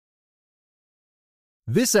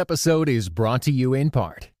This episode is brought to you in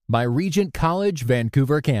part by Regent College,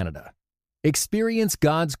 Vancouver, Canada. Experience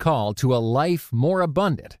God's call to a life more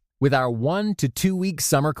abundant with our 1 to 2 week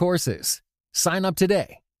summer courses. Sign up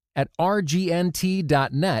today at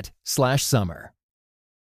rgnt.net/summer.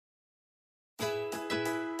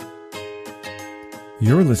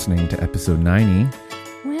 You're listening to episode 90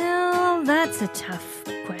 Well, that's a tough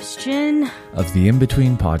question. of the In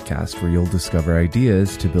Between podcast, where you'll discover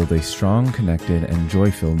ideas to build a strong, connected, and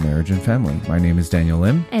joy-filled marriage and family. My name is Daniel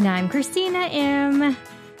Lim. And I'm Christina M.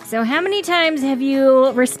 So how many times have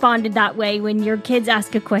you responded that way when your kids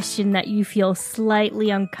ask a question that you feel slightly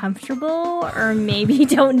uncomfortable or maybe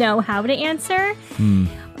don't know how to answer?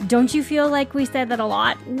 Don't you feel like we said that a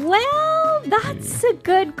lot? Well, that's a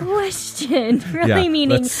good question. Really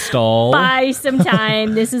meaning let's stall. buy some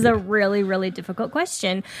time. This is a really, really difficult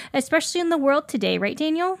question, especially in the world today, right,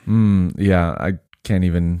 Daniel? Yeah, I can't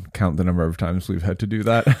even count the number of times we've had to do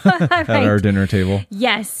that at Right. our dinner table.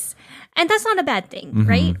 Yes. And that's not a bad thing,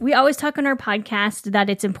 right? We always talk on our podcast that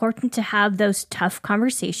it's important to have those tough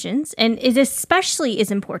conversations. And it especially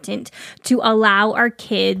is important to allow our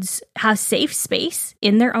kids have safe space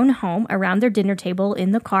in their own home, around their dinner table,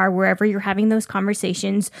 in the car, wherever you're having those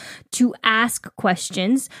conversations, to ask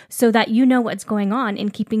questions so that you know what's going on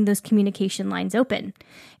and keeping those communication lines open.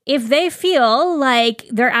 If they feel like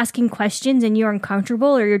they're asking questions and you're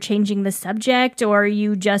uncomfortable, or you're changing the subject, or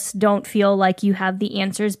you just don't feel like you have the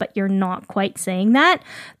answers, but you're not quite saying that,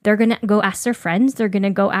 they're going to go ask their friends. They're going to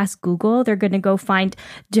go ask Google. They're going to go find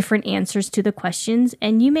different answers to the questions.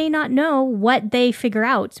 And you may not know what they figure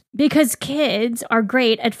out, because kids are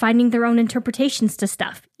great at finding their own interpretations to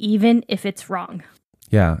stuff, even if it's wrong.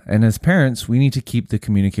 Yeah, and as parents, we need to keep the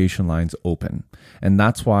communication lines open. And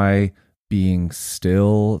that's why being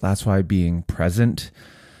still, that's why being present,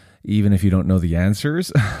 even if you don't know the answers.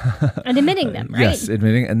 And admitting them, right? Yes,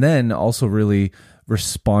 admitting. And then also really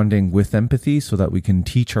responding with empathy, so that we can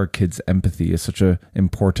teach our kids empathy is such an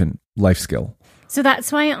important life skill. So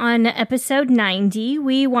that's why on episode 90,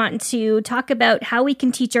 we want to talk about how we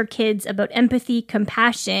can teach our kids about empathy,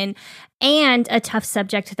 compassion, and a tough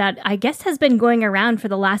subject that I guess has been going around for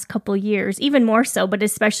the last couple years, even more so, but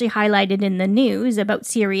especially highlighted in the news about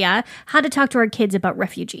Syria, how to talk to our kids about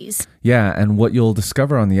refugees. Yeah, and what you'll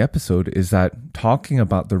discover on the episode is that talking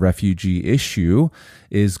about the refugee issue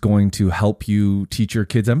is going to help you teach your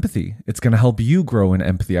kids empathy. It's going to help you grow in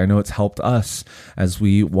empathy. I know it's helped us as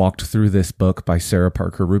we walked through this book by Sarah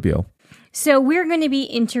Parker Rubio. So we're going to be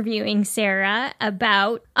interviewing Sarah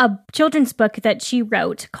about a children's book that she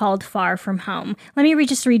wrote called Far From Home. Let me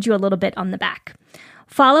just read you a little bit on the back.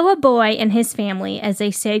 Follow a boy and his family as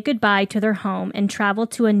they say goodbye to their home and travel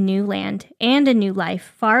to a new land and a new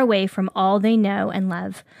life, far away from all they know and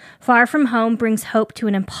love. Far From Home brings hope to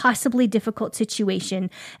an impossibly difficult situation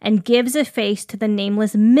and gives a face to the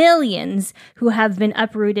nameless millions who have been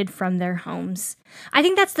uprooted from their homes. I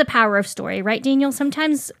think that's the power of story, right, Daniel?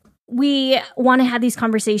 Sometimes we want to have these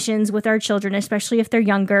conversations with our children, especially if they're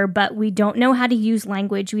younger, but we don't know how to use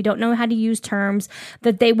language. We don't know how to use terms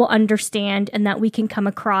that they will understand and that we can come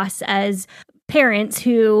across as parents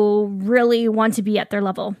who really want to be at their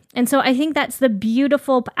level. And so I think that's the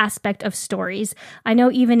beautiful aspect of stories. I know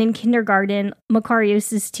even in kindergarten,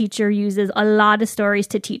 Macarius's teacher uses a lot of stories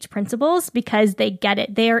to teach principles because they get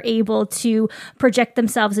it. They are able to project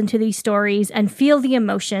themselves into these stories and feel the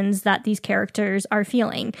emotions that these characters are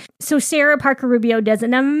feeling. So Sarah Parker Rubio does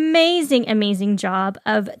an amazing, amazing job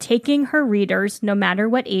of taking her readers, no matter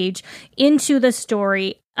what age, into the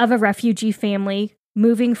story of a refugee family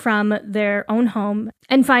moving from their own home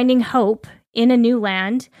and finding hope in a new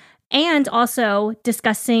land, and also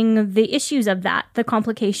discussing the issues of that, the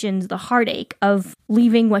complications, the heartache of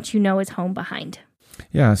leaving what you know is home behind.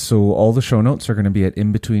 Yeah, so all the show notes are going to be at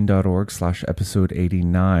inbetween.org/episode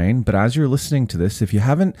 89. But as you're listening to this, if you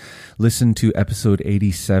haven't listened to episode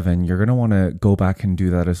 87, you're going to want to go back and do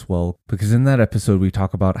that as well. Because in that episode, we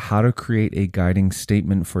talk about how to create a guiding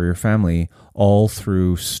statement for your family all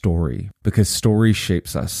through story. Because story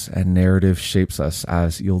shapes us and narrative shapes us,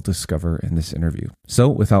 as you'll discover in this interview. So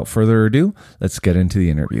without further ado, let's get into the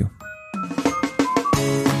interview.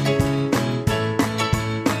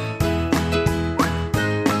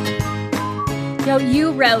 So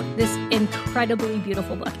you wrote this incredibly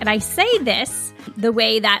beautiful book. And I say this the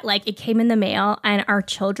way that like it came in the mail and our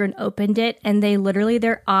children opened it and they literally,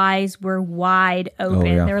 their eyes were wide open. Oh,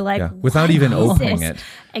 yeah. They were like, yeah. Without even opening it.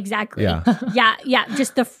 Exactly. Yeah. yeah.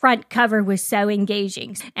 Just the front cover was so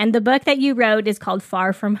engaging. And the book that you wrote is called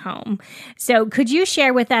Far From Home. So could you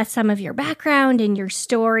share with us some of your background and your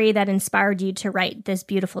story that inspired you to write this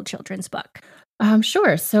beautiful children's book?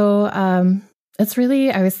 Sure. So It's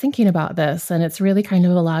really, I was thinking about this, and it's really kind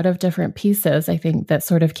of a lot of different pieces, I think, that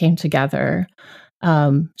sort of came together,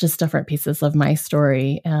 just different pieces of my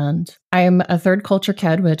story. And I'm a third culture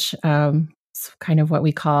kid, which is kind of what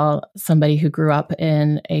we call somebody who grew up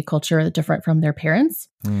in a culture different from their parents.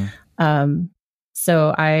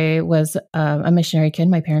 So I was a missionary kid.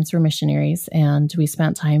 My parents were missionaries, and we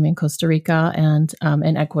spent time in Costa Rica and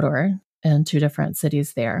in Ecuador, in 2 different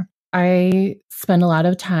cities there. I spent a lot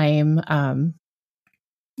of time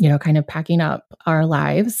kind of packing up our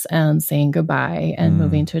lives and saying goodbye and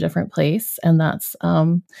moving to a different place. And that's,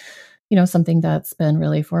 something that's been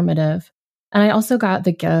really formative. And I also got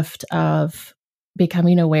the gift of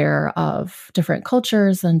becoming aware of different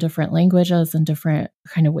cultures and different languages and different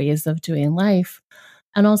kind of ways of doing life.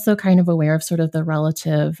 And also kind of aware of sort of the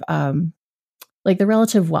relative, the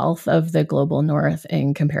relative wealth of the global North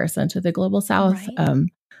in comparison to the global South. Right.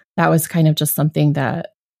 That was kind of just something that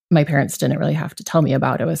my parents didn't really have to tell me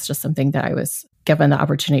about. It was just something that I was given the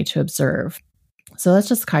opportunity to observe. So that's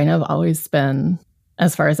just kind of always been,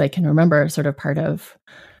 as far as I can remember, sort of part of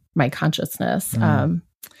my consciousness.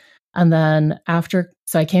 And then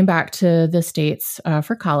so I came back to the States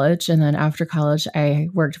for college. And then after college, I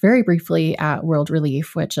worked very briefly at World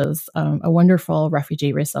Relief, which is a wonderful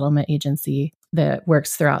refugee resettlement agency that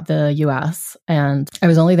works throughout the U.S. And I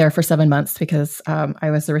was only there for 7 months because I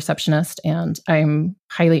was a receptionist, and I'm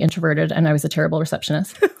highly introverted, and I was a terrible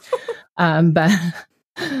receptionist. But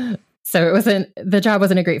so the job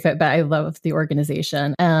wasn't a great fit, but I loved the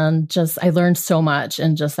organization. And I learned so much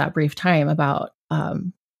in just that brief time about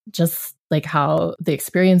just like how the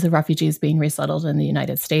experience of refugees being resettled in the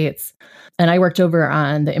United States. And I worked over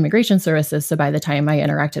on the immigration services. So by the time I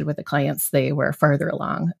interacted with the clients, they were farther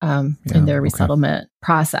along in their resettlement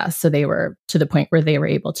process. So they were to the point where they were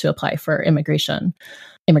able to apply for immigration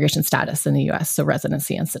status in the US, so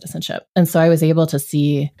residency and citizenship. And so I was able to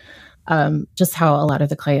see just how a lot of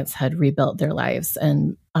the clients had rebuilt their lives.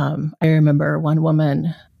 And I remember one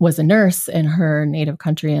woman was a nurse in her native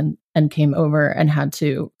country and came over and had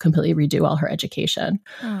to completely redo all her education.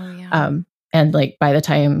 Oh, yeah. And by the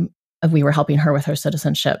time we were helping her with her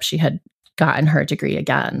citizenship, she had gotten her degree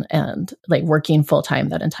again and working full time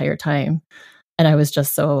that entire time. And I was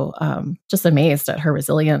just so just amazed at her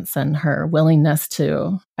resilience and her willingness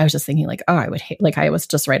I was just thinking I would hate, I was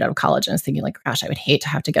just right out of college and I was thinking gosh, I would hate to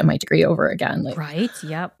have to get my degree over again. Right.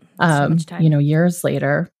 Yep. So much time. Years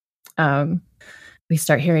later, we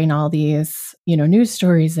start hearing all these, news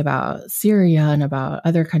stories about Syria and about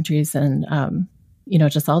other countries and,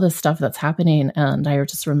 just all this stuff that's happening. And I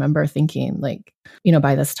just remember thinking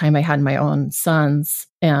by this time I had my own sons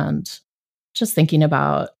and just thinking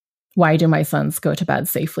about, why do my sons go to bed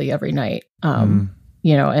safely every night, in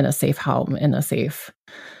a safe home, in a safe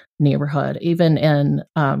neighborhood, even in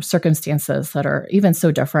circumstances that are even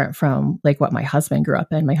so different from what my husband grew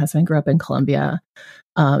up in. My husband grew up in Colombia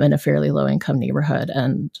in a fairly low income neighborhood.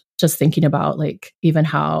 And just thinking about even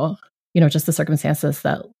how, just the circumstances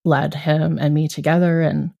that led him and me together.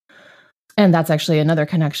 And that's actually another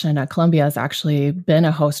connection. Colombia has actually been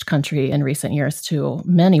a host country in recent years to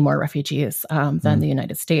many more refugees than the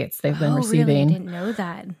United States. They've been receiving. Really? I didn't know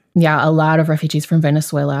that. Yeah, a lot of refugees from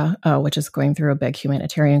Venezuela, which is going through a big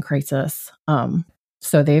humanitarian crisis.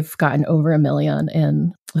 So they've gotten over 1 million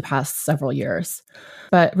in the past several years.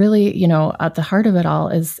 But really, at the heart of it all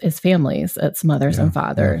is families. It's mothers and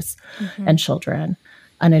fathers and children.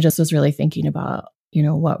 And I just was really thinking about,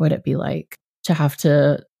 what would it be like to have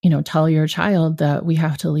to tell your child that we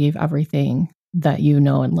have to leave everything that you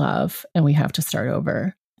know and love, and we have to start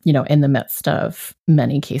over, in the midst of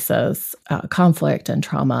many cases, conflict and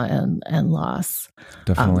trauma and loss.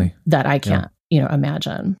 Definitely. That I can't,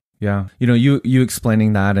 imagine. Yeah. You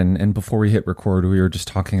explaining that, and before we hit record, we were just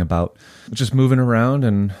talking about just moving around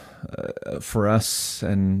and for us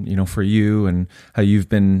and, for you and how you've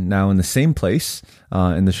been now in the same place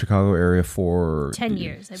in the Chicago area for 10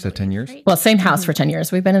 years. I believe, 10 years? Right? Well, same house for 10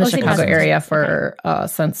 years. We've been in the Chicago area for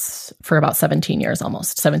about 17 years,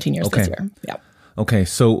 almost 17 years this year. Yeah. Okay,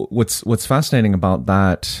 so what's fascinating about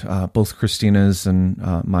that, both Christina's and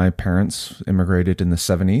my parents immigrated in the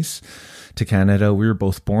 70s to Canada. We were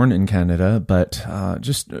both born in Canada, but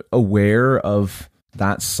just aware of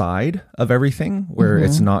that side of everything, where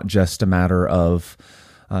it's not just a matter of,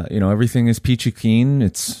 everything is peachy keen.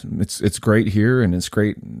 It's great here and it's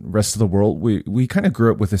great rest of the world. We kind of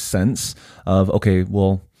grew up with a sense of, okay,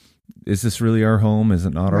 well, is this really our home? Is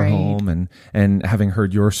it not our home? And having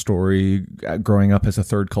heard your story growing up as a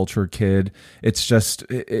third culture kid, it's just,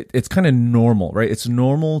 it's kind of normal, right? It's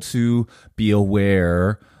normal to be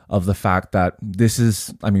aware of the fact that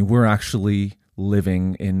we're actually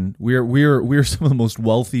living in, we're some of the most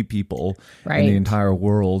wealthy people in the entire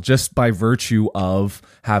world, just by virtue of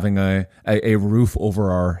having a roof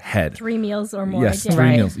over our head. 3 meals or more. Yes,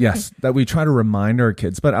 3 meals. Yes, that we try to remind our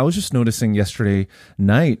kids. But I was just noticing yesterday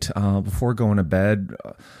night, before going to bed,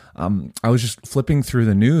 I was just flipping through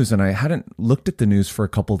the news, and I hadn't looked at the news for a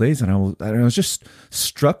couple of days, and I was just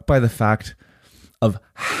struck by the fact of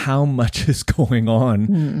how much is going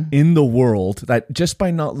on in the world, that just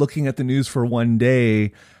by not looking at the news for one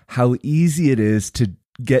day, how easy it is to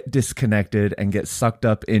get disconnected and get sucked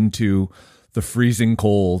up into the freezing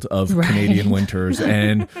cold of Canadian winters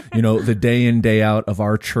and, the day in, day out of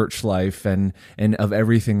our church life and of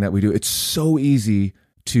everything that we do. It's so easy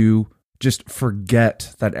to just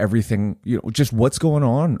forget that everything, just what's going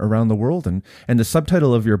on around the world. And the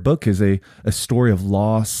subtitle of your book is a story of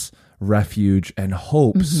loss, refuge, and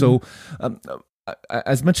hope. So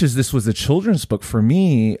as much as this was a children's book, for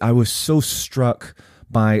me, I was so struck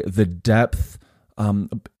by the depth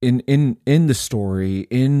in the story,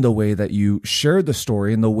 in the way that you shared the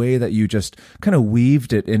story, in the way that you just kind of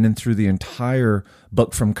weaved it in and through the entire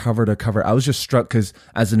book from cover to cover. I was just struck because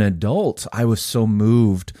as an adult, I was so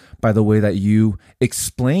moved by the way that you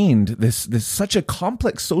explained this such a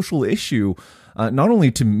complex social issue, not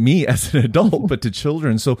only to me as an adult, but to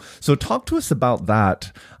children. So talk to us about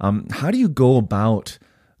that. How do you go about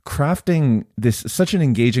crafting this such an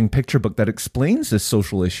engaging picture book that explains this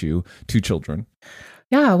social issue to children?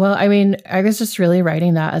 Yeah, well, I mean, I was just really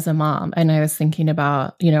writing that as a mom, and I was thinking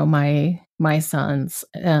about, my sons,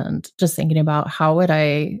 and just thinking about how would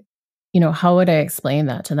I explain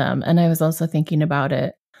that to them? And I was also thinking about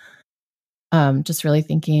it, just really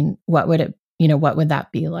thinking, what would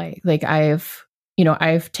that be like? Like I've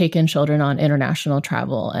taken children on international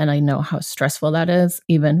travel, and I know how stressful that is,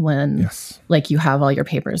 even when you have all your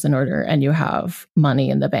papers in order and you have money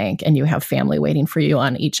in the bank and you have family waiting for you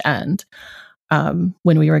on each end.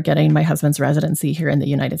 When we were getting my husband's residency here in the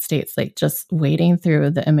United States, just waiting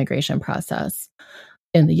through the immigration process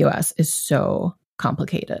in the US is so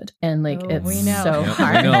complicated, and it's so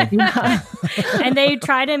hard. And they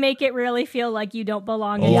try to make it really feel like you don't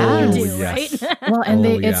belong and you do, right? Well, and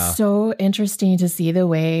it's so interesting to see the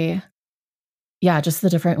way, just the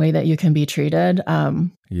different way that you can be treated.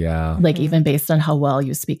 Even based on how well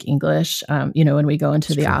you speak English, when we go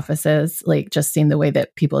into the offices, just seeing the way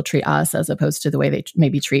that people treat us as opposed to the way they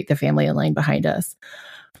maybe treat the family in line behind us.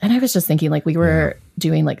 And I was just thinking, we were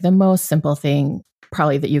doing the most simple thing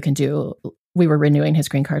probably that you can do. We were renewing his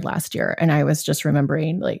green card last year, and I was just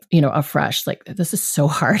remembering, afresh, this is so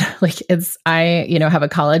hard. I have a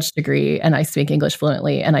college degree and I speak English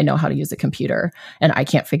fluently and I know how to use a computer, and I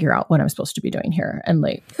can't figure out what I'm supposed to be doing here. And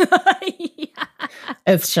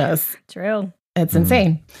it's just true. It's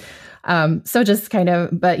insane. So just kind of,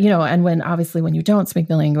 but, and when you don't speak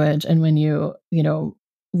the language, and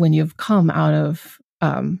when you've come out of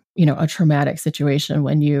a traumatic situation,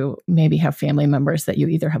 when you maybe have family members that you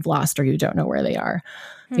either have lost or you don't know where they are,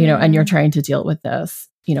 and you're trying to deal with this,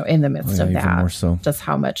 in the midst of that, more so. Just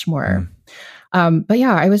how much more. But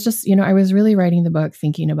I was just, I was really writing the book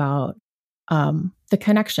thinking about the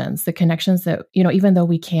connections that, even though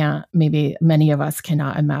we can't, maybe many of us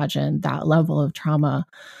cannot imagine that level of trauma,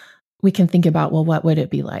 we can think about, well, what would it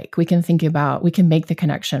be like? We can make the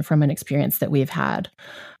connection from an experience that we've had,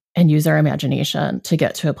 and use our imagination to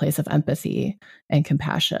get to a place of empathy and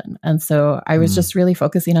compassion. And so I was just really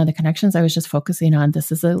focusing on the connections. I was just focusing on,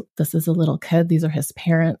 this is a little kid. These are his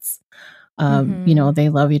parents. They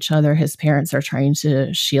love each other. His parents are trying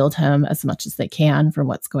to shield him as much as they can from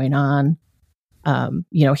what's going on.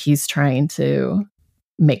 He's trying to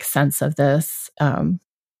make sense of this, the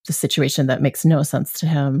situation that makes no sense to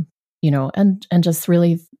him, and just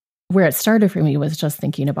really where it started for me was just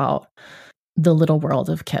thinking about the little world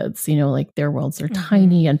of kids, their worlds are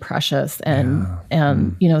tiny and precious, and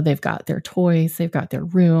they've got their toys, they've got their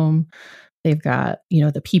room, they've got,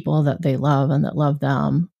 the people that they love and that love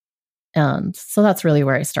them. And so that's really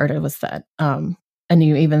where I started, was that, and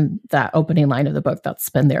even that opening line of the book that's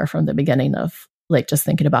been there from the beginning of just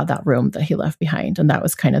thinking about that room that he left behind. And that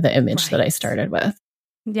was kind of the image that I started with.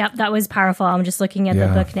 Yep, that was powerful. I'm just looking at the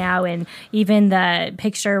book now, and even the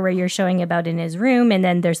picture where you're showing about in his room, and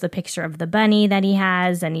then there's the picture of the bunny that he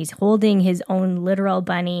has, and he's holding his own literal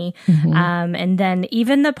bunny. And then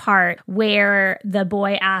even the part where the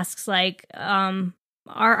boy asks, are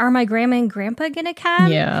my grandma and grandpa gonna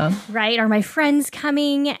come? Yeah. Right? Are my friends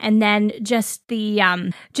coming? And then I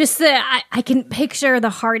can picture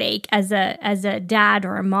the heartache as a dad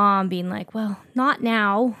or a mom being like, well, not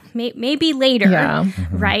now, maybe later,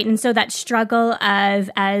 right? And so that struggle of,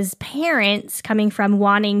 as parents, coming from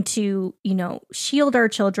wanting to, shield our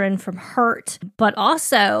children from hurt, but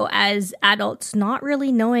also as adults not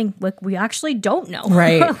really knowing, like, we actually don't know.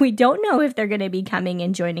 Right. We don't know if they're going to be coming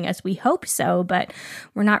and joining us. We hope so, but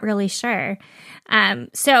we're not really sure.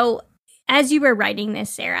 So as you were writing this,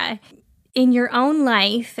 Sarah, in your own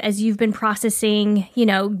life, as you've been processing,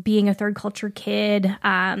 being a third culture kid,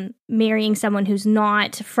 marrying someone who's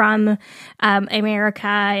not from America,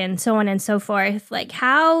 and so on and so forth, like,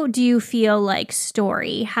 how do you feel like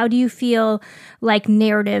story? How do you feel like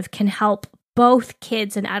narrative can help both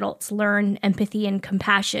kids and adults learn empathy and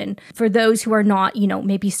compassion for those who are not,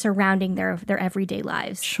 maybe surrounding their everyday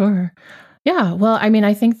lives? Sure. Yeah. Well, I mean,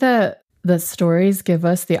 I think that the stories give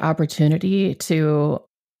us the opportunity to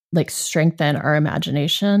strengthen our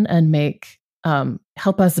imagination and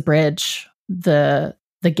help us bridge the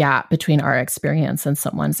gap between our experience and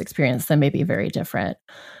someone's experience that may be very different.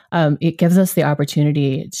 It gives us the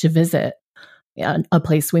opportunity to visit a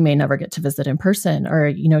place we may never get to visit in person,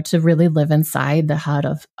 or, to really live inside the head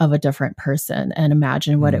of a different person and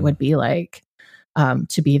imagine what it would be like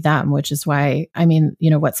to be them, which is why,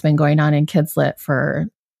 what's been going on in Kids Lit for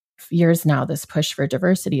years now, this push for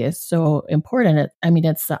diversity is so important.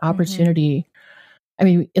 It's the opportunity.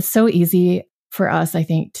 It's so easy for us, I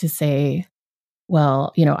think, to say,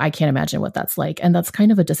 well, I can't imagine what that's like. And that's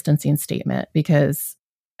kind of a distancing statement because,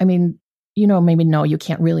 maybe no, you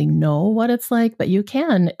can't really know what it's like, but you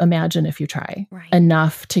can imagine if you try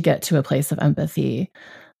enough to get to a place of empathy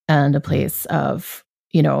and a place of,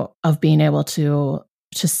 of being able to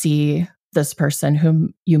see this person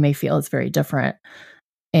whom you may feel is very different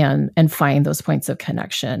and find those points of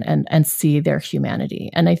connection and see their humanity.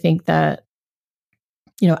 And I think that,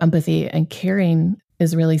 empathy and caring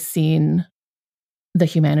is really seeing the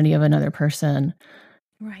humanity of another person.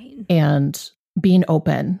 Right. And being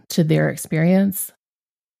open to their experience,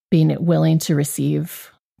 being willing to receive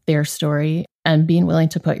their story, and being willing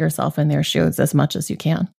to put yourself in their shoes as much as you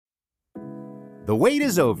can. The wait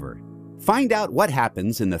is over. Find out what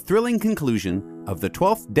happens in the thrilling conclusion of the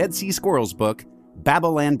 12th Dead Sea Squirrels book,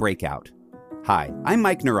 Babylon Breakout. Hi, I'm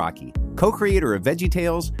Mike Naraki, co-creator of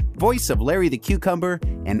VeggieTales, voice of Larry the Cucumber,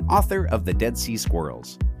 and author of The Dead Sea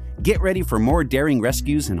Squirrels. Get ready for more daring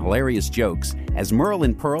rescues and hilarious jokes as Merle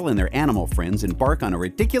and Pearl and their animal friends embark on a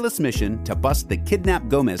ridiculous mission to bust the kidnapped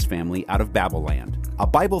Gomez family out of Babylon, a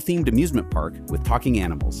Bible-themed amusement park with talking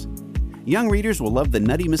animals. Young readers will love the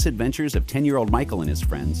nutty misadventures of 10-year-old Michael and his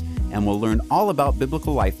friends, and will learn all about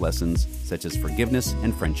biblical life lessons such as forgiveness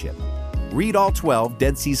and friendship. Read all 12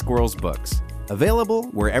 Dead Sea Squirrels books. Available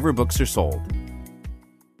wherever books are sold.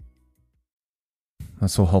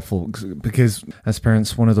 That's so helpful because as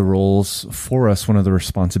parents, one of the roles for us, one of the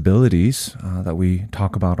responsibilities that we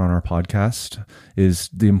talk about on our podcast is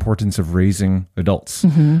the importance of raising adults,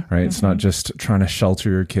 right? It's not just trying to shelter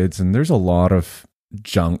your kids. And there's a lot of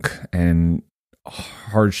junk and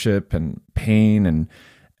hardship and pain and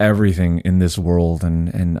everything in this world.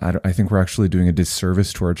 And I think we're actually doing a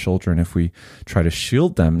disservice to our children if we try to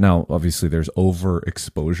shield them. Now, obviously, there's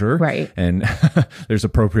overexposure, right? And there's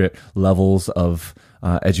appropriate levels of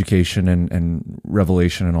education and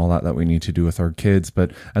revelation and all that we need to do with our kids.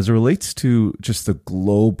 But as it relates to just the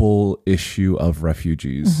global issue of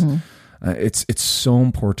refugees, it's so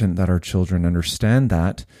important that our children understand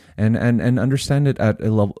that and understand it at a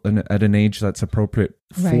level, at an age that's appropriate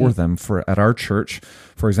for them. For at our church,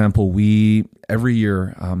 for example, we every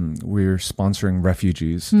year we're sponsoring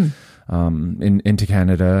refugees into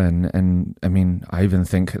Canada, and I mean, I even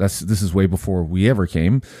think this is way before we ever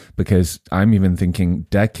came, because I'm even thinking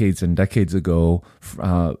decades and decades ago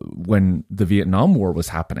when the Vietnam War was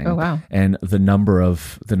happening. Oh, wow. And the number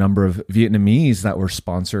of Vietnamese that were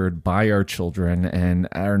sponsored by our children and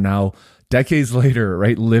are now decades later,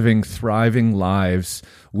 right, living thriving lives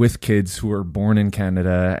with kids who were born in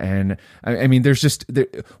Canada. And I mean,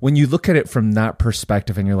 when you look at it from that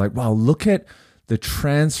perspective and you're like, wow, look at the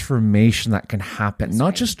transformation that can happen. That's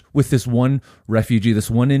not just with this one refugee, this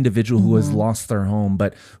one individual who has lost their home,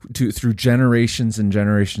 but through generations and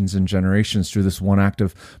generations and generations, through this one act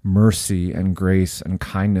of mercy and grace and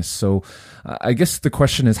kindness. So I guess the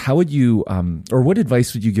question is, how would you, or what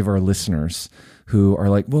advice would you give our listeners who are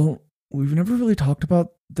like, well, we've never really talked about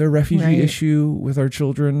the refugee issue with our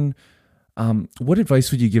children. What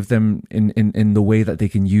advice would you give them in the way that they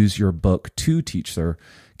can use your book to teach their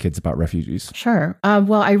kids about refugees? Sure.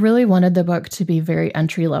 Well, I really wanted the book to be very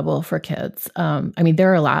entry level for kids. I mean,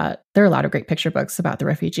 there are a lot of great picture books about the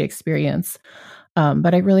refugee experience,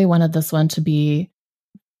 but I really wanted this one to be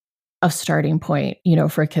a starting point, you know,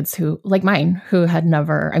 for kids who, like mine, who had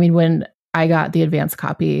never, I mean, when I got the advanced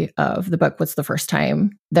copy of the book was the first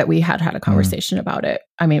time that we had a conversation about it.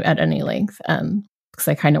 I mean, at any length. And because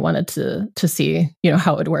I kind of wanted to see, you know,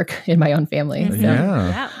 how it would work in my own family.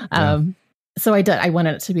 So, so I did. I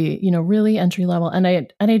wanted it to be, you know, really entry level. And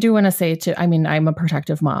I do want to say I mean, I'm a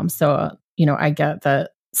protective mom. So, you know, I get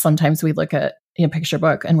that sometimes we look at a picture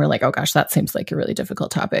book and we're like, oh gosh, that seems like a really difficult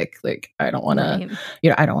topic. Like, I don't want to, you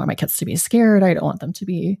know, I don't want my kids to be scared. I don't want them to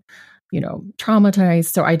be, you know,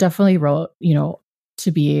 traumatized. So I definitely wrote, you know,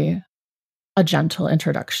 to be a gentle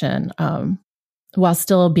introduction, while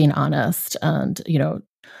still being honest and, you know,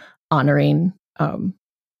 honoring,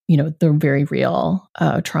 you know, the very real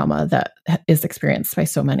trauma that is experienced by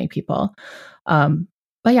so many people.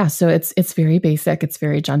 But yeah, so it's very basic. It's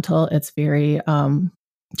very gentle. It's very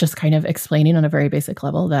just kind of explaining on a very basic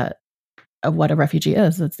level that what a refugee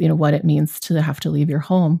is. It's, you know, what it means to have to leave your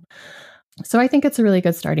home. So I think it's a really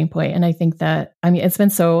good starting point. And I think that, I mean, it's been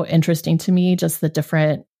so interesting to me, just the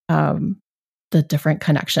different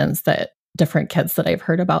connections that different kids that I've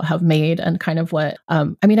heard about have made, and kind of what, I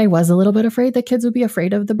mean, I was a little bit afraid that kids would be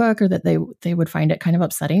afraid of the book, or that they would find it kind of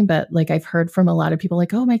upsetting. But like, I've heard from a lot of people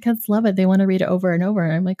like, oh, my kids love it. They want to read it over and over.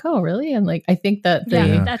 And I'm like, oh, really? And like, I think that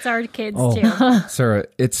that's our kids too. Sarah,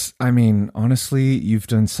 I mean, honestly, you've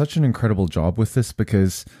done such an incredible job with this,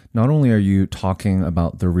 because not only are you talking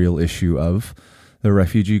about the real issue of the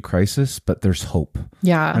refugee crisis, but there's hope.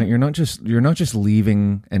 Yeah. Right? You're not just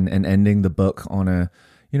leaving and ending the book on a,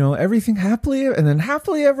 you know, everything happily and then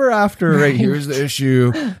happily ever after, right? Here's the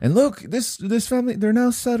issue. And look, this family, they're now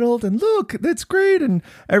settled, and look, that's great. And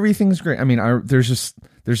everything's great. I mean, there's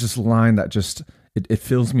this line that just, it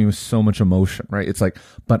fills me with so much emotion, right? It's like,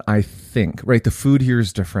 but I think, right? The food here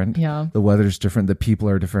is different. Yeah. The weather's different. The people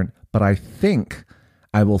are different. But I think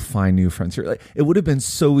I will find new friends here. Like, it would have been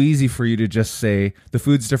so easy for you to just say the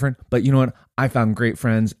food's different, but you know what? I found great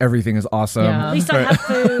friends. Everything is awesome. Yeah. At least I have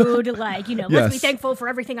food. Like, you know, let's be thankful for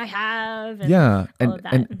everything I have.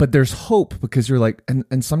 And but there's hope, because you're like,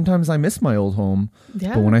 and sometimes I miss my old home.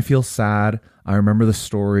 Yeah. But when I feel sad, I remember the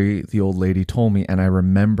story the old lady told me, and I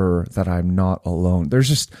remember that I'm not alone. There's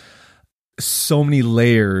just so many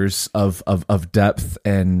layers of depth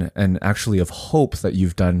and actually of hope that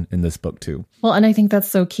you've done in this book too. Well, and I think that's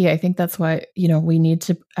so key. I think that's what, you know, we need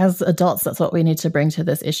to, as adults, that's what we need to bring to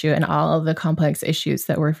this issue and all of the complex issues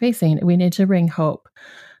that we're facing. We need to bring hope.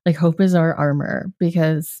 Like, hope is our armor,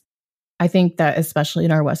 because I think that especially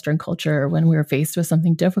in our Western culture, when we're faced with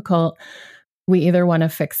something difficult, we either want to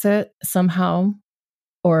fix it somehow,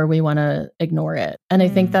 or we want to ignore it. And I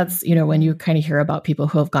think that's, you know, when you kind of hear about people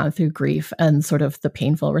who have gone through grief and sort of the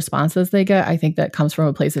painful responses they get, I think that comes from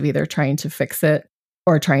a place of either trying to fix it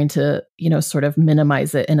or trying to, you know, sort of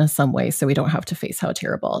minimize it in some way so we don't have to face how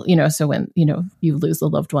terrible, you know. So when, you know, you lose a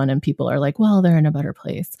loved one and people are like, well, they're in a better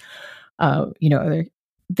place, you know,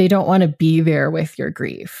 they don't want to be there with your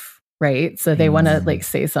grief, right? So they want to like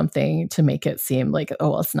say something to make it seem like,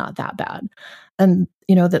 oh, well, it's not that bad. And,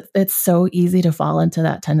 you know, that it's so easy to fall into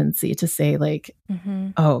that tendency to say like,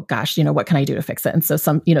 oh gosh, you know, what can I do to fix it? And so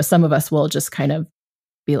some of us will just kind of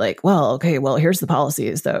be like, well, okay, well, here's the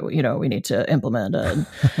policies that, you know, we need to implement, and,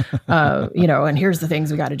 you know, and here's the things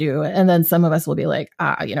we got to do. And then some of us will be like,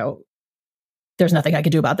 you know, there's nothing I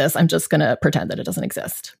can do about this. I'm just going to pretend that it doesn't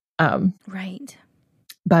exist. Right.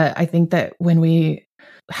 But I think that when we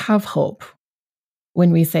have hope,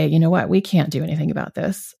 when we say, you know what, we can't do anything about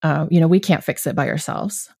this, you know, we can't fix it by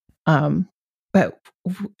ourselves. But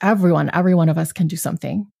every one of us can do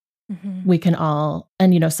something. We can all,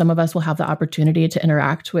 and, you know, some of us will have the opportunity to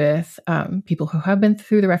interact with people who have been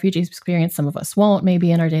through the refugee experience. Some of us won't,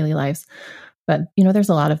 maybe in our daily lives. But, you know, there's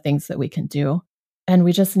a lot of things that we can do. And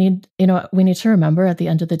we just need, you know, we need to remember at the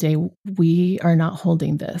end of the day, we are not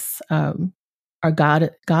holding this. Our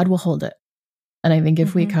God will hold it. And I think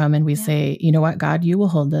if we come and we say, you know what, God, you will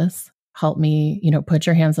hold this. Help me, you know, put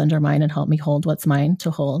your hands under mine and help me hold what's mine to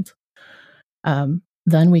hold.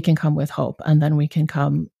 Then we can come with hope, and then we can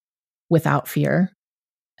come without fear.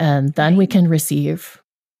 And then we can receive,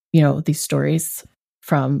 you know, these stories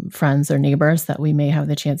from friends or neighbors that we may have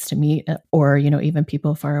the chance to meet, or, you know, even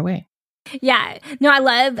people far away. Yeah. No, I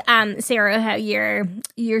love, Sarah, how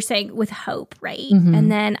you're saying with hope, right?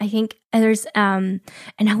 And then I think there's an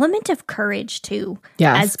element of courage too,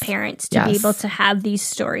 as parents, to be able to have these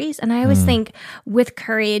stories. And I always think with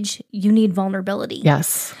courage, you need vulnerability.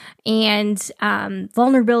 Yes. And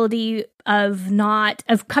vulnerability of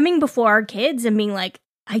coming before our kids and being like,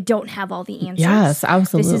 I don't have all the answers. Yes,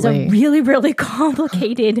 absolutely. This is a really, really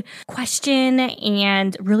complicated question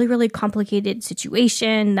and really, really complicated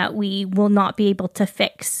situation that we will not be able to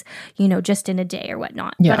fix, just in a day or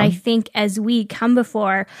whatnot. Yeah. But I think as we come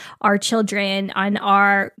before our children and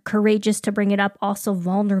are courageous to bring it up, also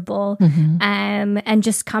vulnerable, and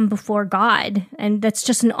just come before God. And that's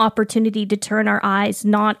just an opportunity to turn our eyes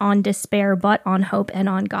not on despair, but on hope and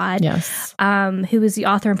on God, yes, who is the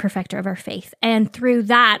author and perfecter of our faith. And through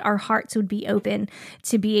that, our hearts would be open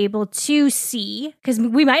to be able to see, because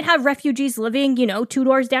we might have refugees living, 2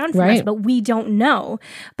 doors down from us, but we don't know.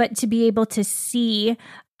 But to be able to see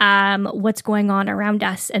what's going on around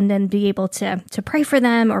us, and then be able to pray for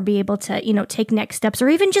them, or be able to, take next steps, or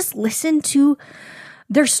even just listen to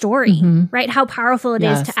their story, right? How powerful it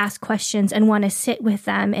is to ask questions and want to sit with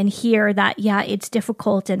them and hear that, it's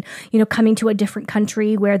difficult. And, coming to a different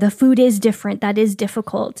country where the food is different, that is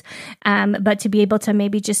difficult. But to be able to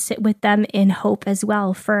maybe just sit with them in hope as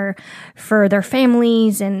well for their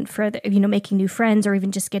families and for, making new friends, or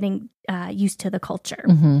even just getting used to the culture.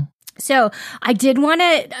 So I did want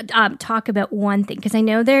to talk about one thing, because I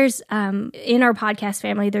know there's in our podcast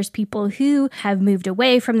family, there's people who have moved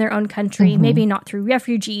away from their own country, maybe not through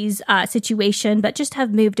refugees situation, but just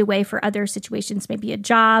have moved away for other situations, maybe a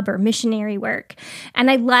job or missionary work. And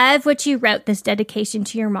I love what you wrote, this dedication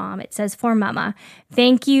to your mom. It says, "For Mama,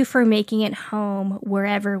 thank you for making it home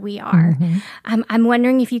wherever we are." I'm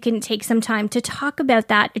wondering if you can take some time to talk about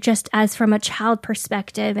that, just as from a child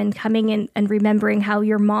perspective, and coming in and remembering how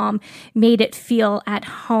your mom made it feel at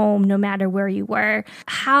home no matter where you were.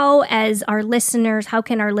 How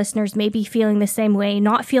can our listeners maybe feeling the same way,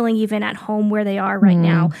 not feeling even at home where they are right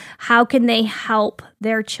now, how can they help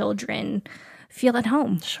their children feel at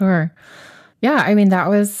home? Sure. Yeah, I mean, that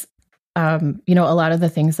was, a lot of the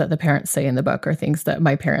things that the parents say in the book are things that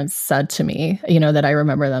my parents said to me, that I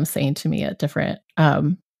remember them saying to me at different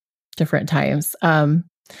times.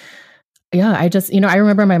 Yeah, I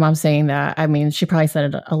remember my mom saying that. I mean, she probably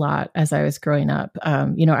said it a lot as I was growing up. I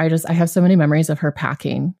have so many memories of her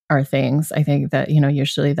packing our things. I think that,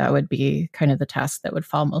 usually that would be kind of the task that would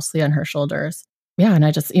fall mostly on her shoulders. Yeah. And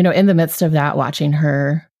I just, in the midst of that, watching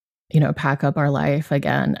her, pack up our life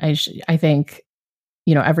again, I think,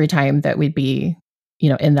 every time that we'd be,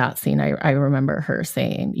 in that scene, I remember her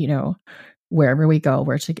saying, wherever we go,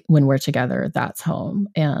 when we're together, that's home.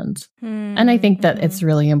 And I think that it's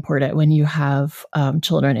really important when you have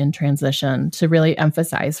children in transition to really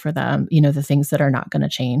emphasize for them, the things that are not going to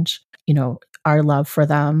change. Our love for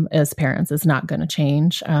them as parents is not going to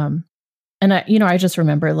change. And I just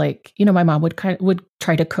remember, my mom would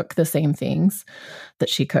try to cook the same things that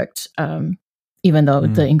she cooked, even though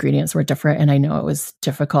the ingredients were different. And I know it was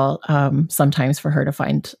difficult sometimes for her to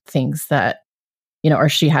find things that, or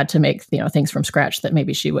she had to make, things from scratch that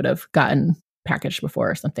maybe she would have gotten packaged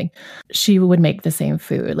before or something. She would make the same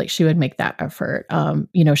food. She would make that effort.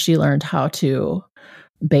 She learned how to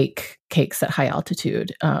bake cakes at high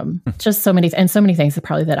altitude. Just so many things that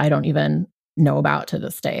probably that I don't even know about to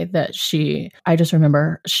this day, that I just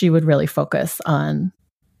remember she would really focus on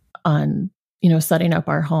setting up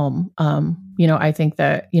our home. I think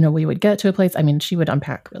that, we would get to a place, she would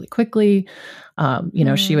unpack really quickly.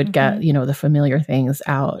 She would get, the familiar things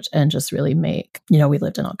out and just really make, we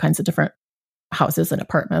lived in all kinds of different houses and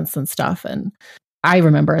apartments and stuff. And I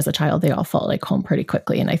remember as a child, they all felt like home pretty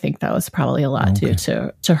quickly. And I think that was probably a lot due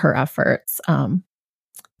to her efforts.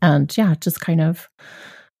 And yeah, just kind of,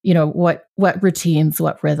 what routines,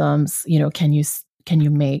 what rhythms, can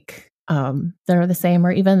you make that are the same,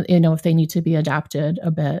 or even, if they need to be adapted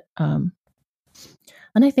a bit.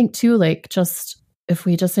 And I think too, if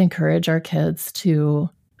we just encourage our kids to,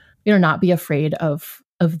 not be afraid of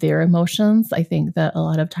their emotions, I think that a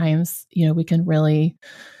lot of times, we can really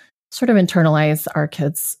sort of internalize our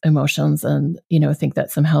kids' emotions and, think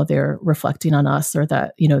that somehow they're reflecting on us, or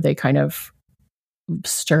that, they kind of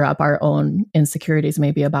stir up our own insecurities,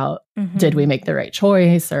 maybe about, did we make the right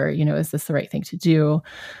choice, or, is this the right thing to do?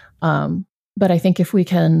 But I think if we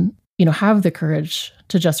can, have the courage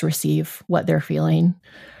to just receive what they're feeling,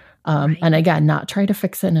 and again, not try to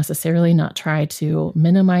fix it necessarily, not try to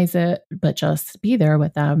minimize it, but just be there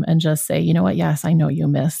with them and just say, you know what, yes, I know you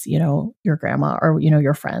miss, your grandma, or,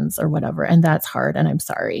 your friends or whatever. And that's hard. And I'm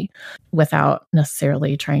sorry, without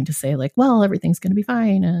necessarily trying to say well, everything's going to be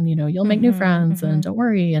fine. And, you'll make new friends and don't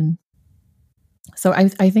worry. And so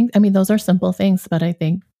I think, those are simple things, but I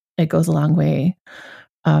think it goes a long way.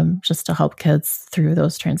 Just to help kids through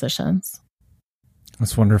those transitions.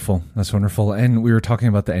 That's wonderful. And we were talking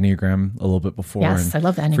about the Enneagram a little bit before. Yes, I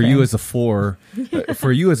love the Enneagram. For you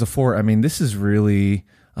as a 4, this is really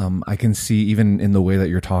I can see even in the way that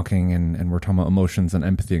you're talking and we're talking about emotions and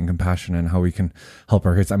empathy and compassion and how we can help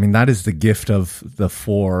our kids. I mean, that is the gift of the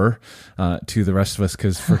 4 to the rest of us.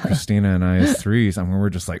 Because for Christina and I as 3s, I mean, we're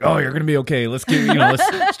just like, oh, you're going to be okay. Let's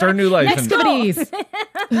let's start a new life. Next goodies.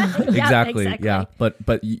 Exactly. Yeah.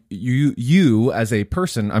 But you as a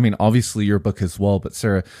person, I mean, obviously your book as well, but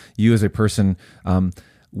Sarah, you as a person,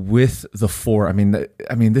 with the 4, I mean,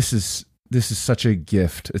 this is such a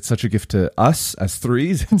gift. It's such a gift to us as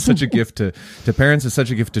 3s. It's such a gift to parents. It's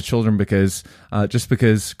such a gift to children, because just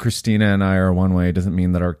because Christina and I are one way doesn't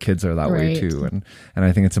mean that our kids are that way too. And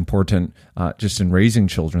I think it's important just in raising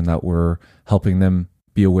children that we're helping them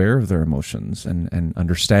be aware of their emotions and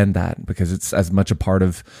understand that, because it's as much a part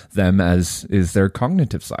of them as is their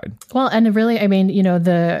cognitive side. Well, and really, I mean,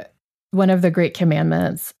 one of the great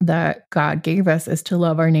commandments that God gave us is to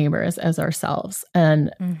love our neighbors as ourselves.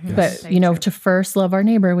 And, but, to first love our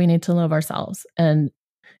neighbor, we need to love ourselves. And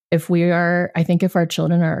if our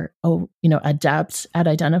children are, adept at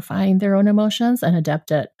identifying their own emotions and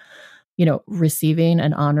adept at, receiving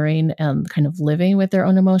and honoring and kind of living with their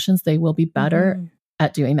own emotions, they will be better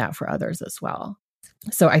at doing that for others as well.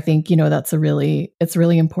 So I think, it's really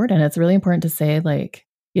important. It's really important to say, like,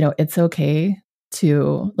 it's okay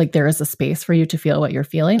to, like, there is a space for you to feel what you're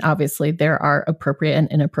feeling. Obviously, there are appropriate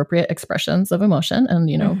and inappropriate expressions of emotion, and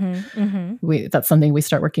that's something we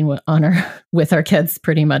start working with our kids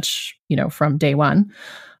pretty much, from day one.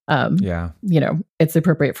 It's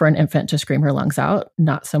appropriate for an infant to scream her lungs out,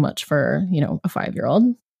 not so much for a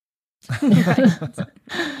 5-year-old.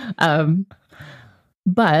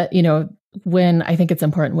 But when I think it's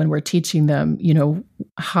important when we're teaching them,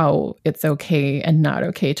 how it's okay and not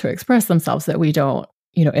okay to express themselves, that we don't,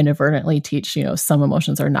 inadvertently teach, some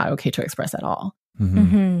emotions are not okay to express at all.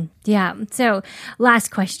 Yeah. So last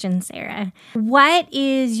question, Sarah. What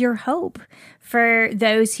is your hope for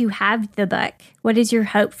those who have the book? What is your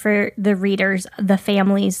hope for the readers, the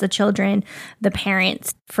families, the children, the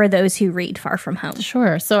parents, for those who read Far From Home?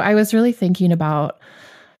 Sure. So I was really thinking about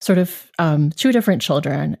sort of 2 different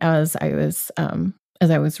children as I was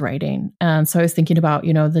writing. And so I was thinking about,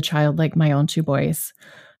 the child, like my own 2 boys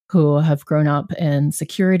who have grown up in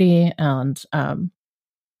security and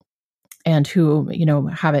who,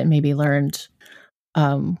 haven't maybe learned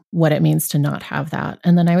what it means to not have that.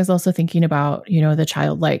 And then I was also thinking about, the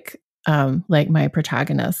child like my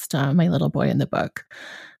protagonist, my little boy in the book.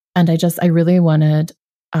 And I really wanted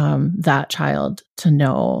that child to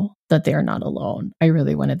know that they're not alone. I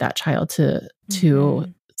really wanted that child to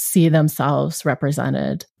see themselves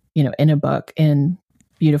represented, in a book, in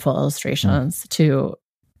beautiful illustrations, to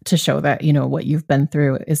show that, what you've been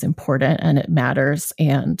through is important and it matters,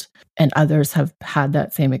 and others have had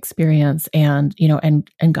that same experience, and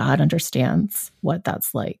and God understands what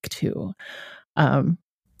that's like too. And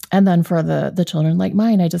then for the children like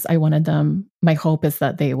mine, I wanted them, my hope is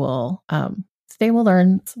that they will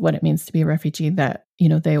learn what it means to be a refugee, that,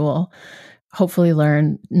 they will hopefully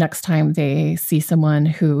learn next time they see someone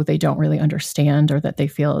who they don't really understand or that they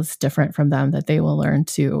feel is different from them, that they will learn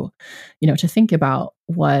to, to think about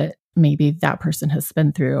what maybe that person has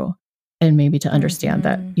been through, and maybe to understand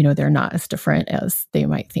that, they're not as different as they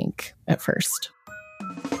might think at first.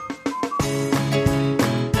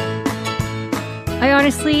 I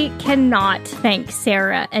honestly cannot thank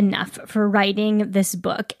Sarah enough for writing this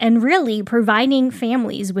book and really providing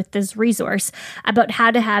families with this resource about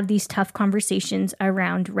how to have these tough conversations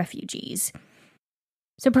around refugees.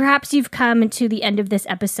 So perhaps you've come to the end of this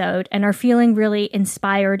episode and are feeling really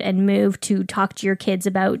inspired and moved to talk to your kids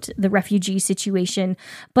about the refugee situation,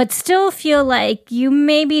 but still feel like you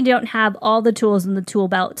maybe don't have all the tools in the tool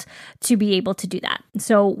belt to be able to do that.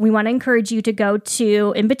 So we want to encourage you to go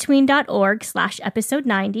to inbetween.org/episode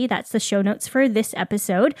 90. That's the show notes for this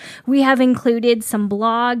episode. We have included some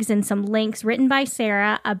blogs and some links written by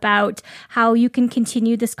Sarah about how you can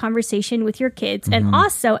continue this conversation with your kids, and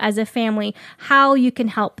also as a family, how you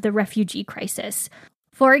can help the refugee crisis.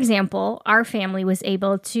 For example, our family was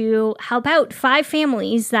able to help out 5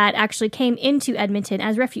 families that actually came into Edmonton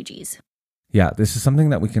as refugees. Yeah, this is something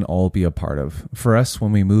that we can all be a part of. For us,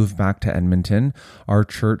 when we moved back to Edmonton, our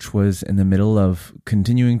church was in the middle of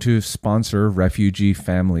continuing to sponsor refugee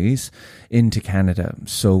families into Canada.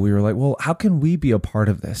 So we were like, well, how can we be a part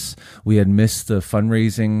of this? We had missed the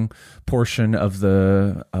fundraising portion of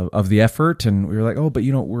the effort, and we were like, oh, but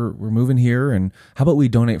we're moving here, and how about we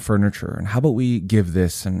donate furniture, and how about we give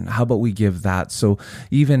this, and how about we give that? So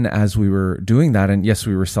even as we were doing that, and yes,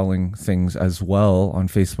 we were selling things as well on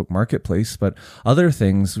Facebook Marketplace, But other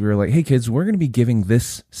things, we were like, hey kids, we're going to be giving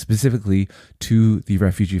this specifically to the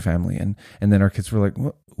refugee family. And then our kids were like,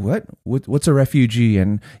 what's a refugee?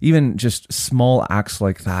 And even just small acts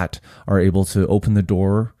like that are able to open the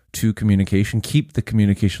door to communication, keep the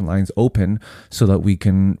communication lines open so that we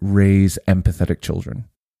can raise empathetic children.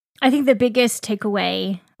 I think the biggest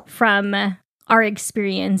takeaway from our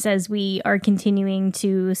experience as we are continuing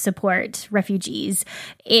to support refugees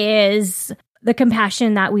is the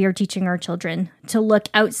compassion that we are teaching our children to look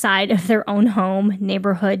outside of their own home,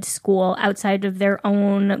 neighborhood, school, outside of their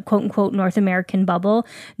own quote unquote North American bubble,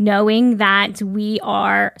 knowing that we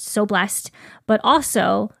are so blessed, but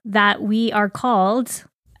also that we are called,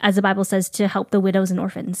 as the Bible says, to help the widows and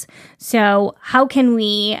orphans. So how can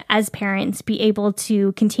we, as parents, be able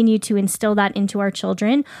to continue to instill that into our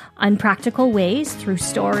children on practical ways, through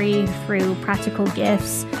story, through practical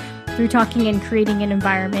gifts, through talking and creating an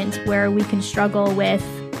environment where we can struggle with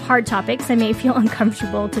hard topics that may feel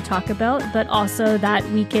uncomfortable to talk about, but also that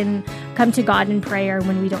we can come to God in prayer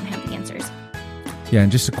when we don't have the answers. Yeah,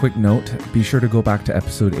 and just a quick note, be sure to go back to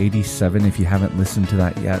episode 87 if you haven't listened to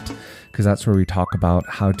that yet, because that's where we talk about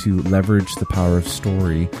how to leverage the power of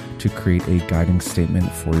story to create a guiding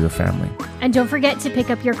statement for your family. And don't forget to pick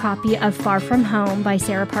up your copy of Far From Home by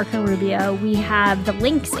Sarah Parker Rubio. We have the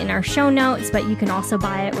links in our show notes, but you can also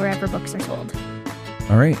buy it wherever books are sold.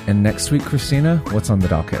 All right, and next week, Christina, what's on the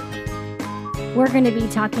docket? We're going to be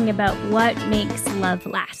talking about what makes love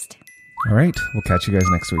last. All right, we'll catch you guys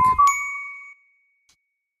next week.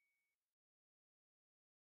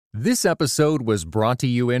 This episode was brought to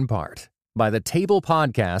you in part by the Table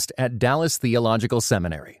Podcast at Dallas Theological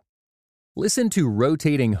Seminary. Listen to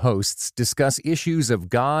rotating hosts discuss issues of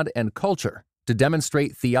God and culture to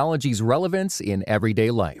demonstrate theology's relevance in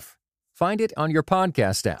everyday life. Find it on your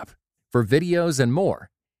podcast app. For videos and more,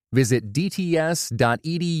 visit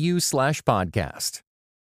dts.edu/podcast.